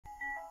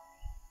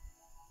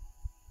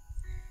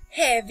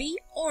heavy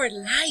or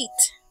light?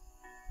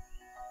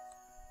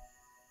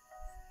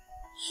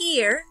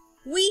 Here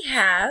we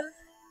have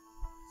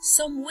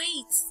some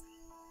weights,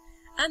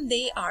 and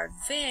they are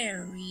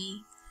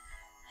very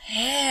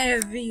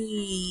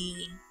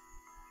heavy.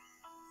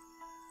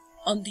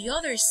 On the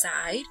other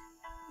side,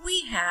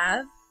 we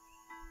have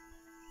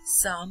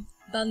some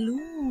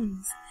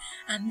balloons,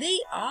 and they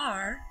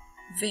are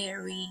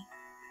very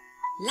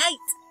light.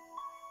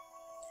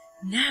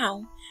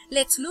 Now,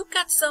 let's look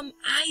at some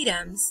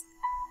items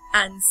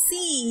and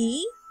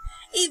see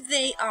if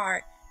they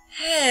are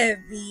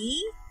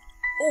heavy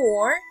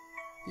or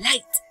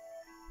light.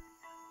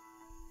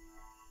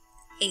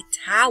 A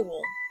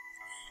towel.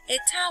 A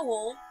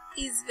towel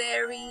is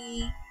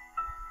very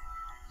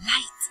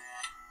light.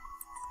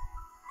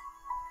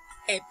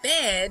 A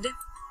bed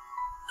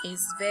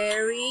is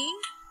very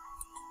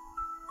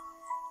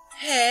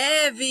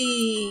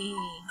heavy.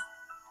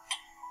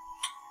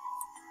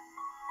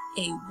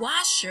 A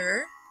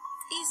washer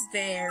is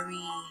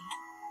very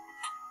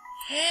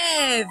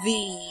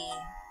heavy.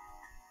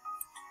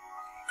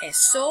 A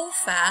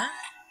sofa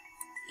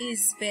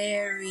is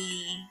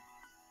very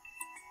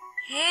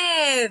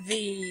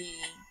heavy.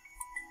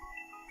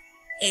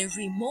 A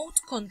remote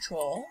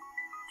control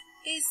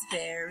is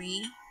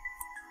very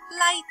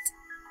light.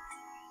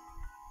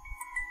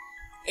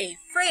 A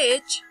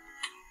fridge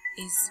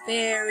is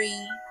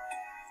very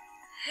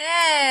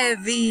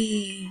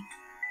heavy.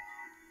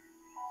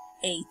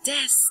 A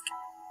desk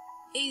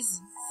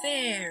is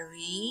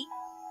very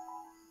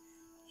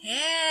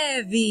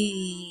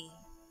heavy.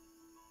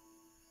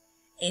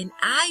 An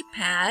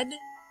iPad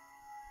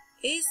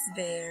is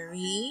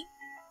very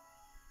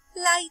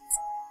light.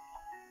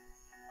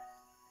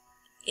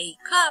 A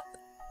cup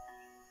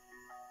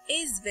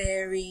is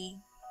very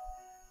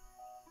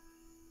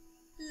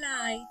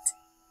light.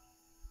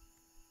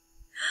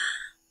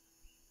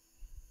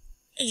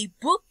 A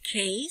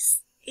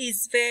bookcase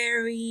is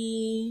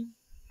very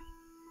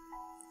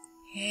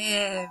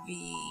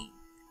heavy.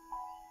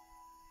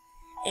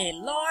 A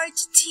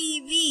large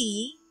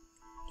TV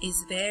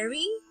is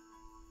very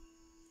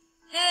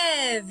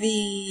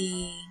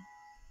heavy.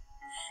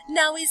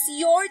 Now it's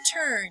your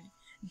turn.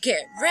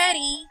 Get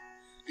ready.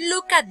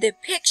 Look at the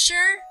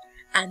picture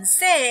and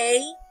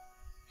say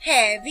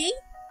heavy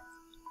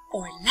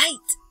or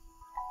light.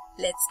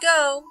 Let's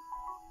go.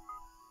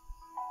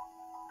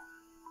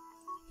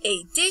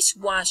 A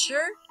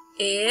dishwasher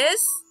is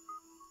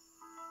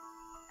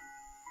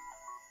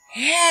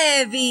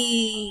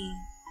heavy.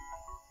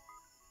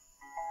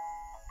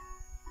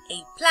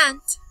 A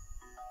plant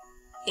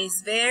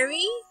is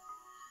very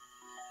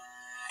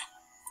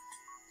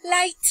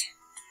light.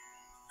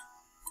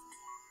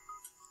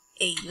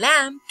 A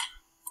lamp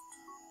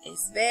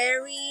is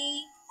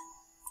very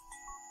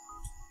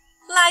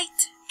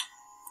light.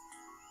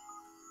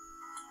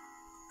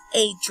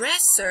 A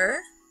dresser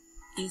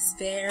is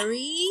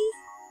very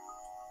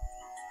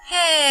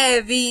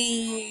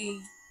heavy.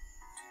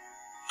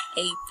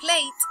 A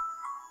plate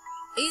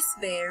is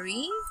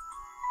very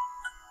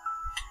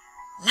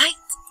light.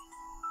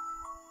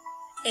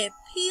 A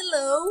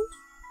pillow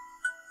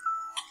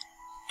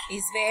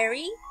is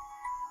very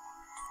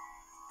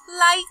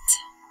light.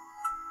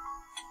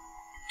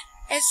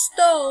 A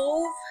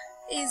stove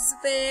is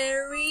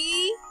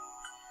very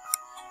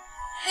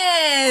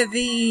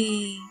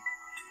heavy.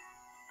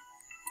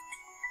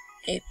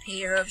 A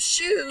pair of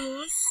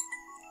shoes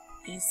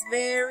is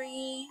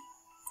very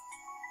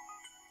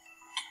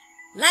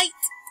light.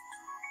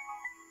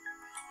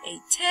 A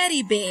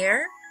teddy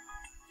bear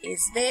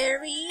is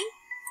very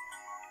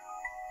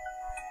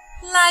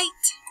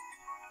light.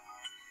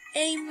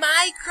 A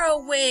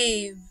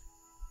microwave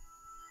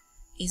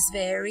is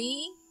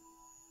very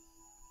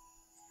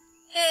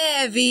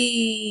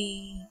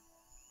heavy.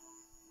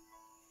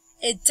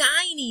 A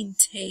dining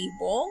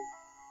table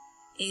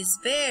is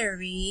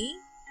very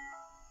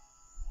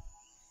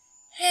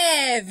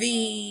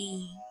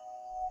heavy.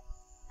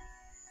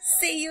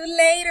 See you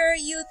later.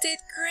 You did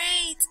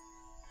great.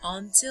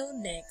 Until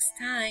next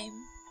time.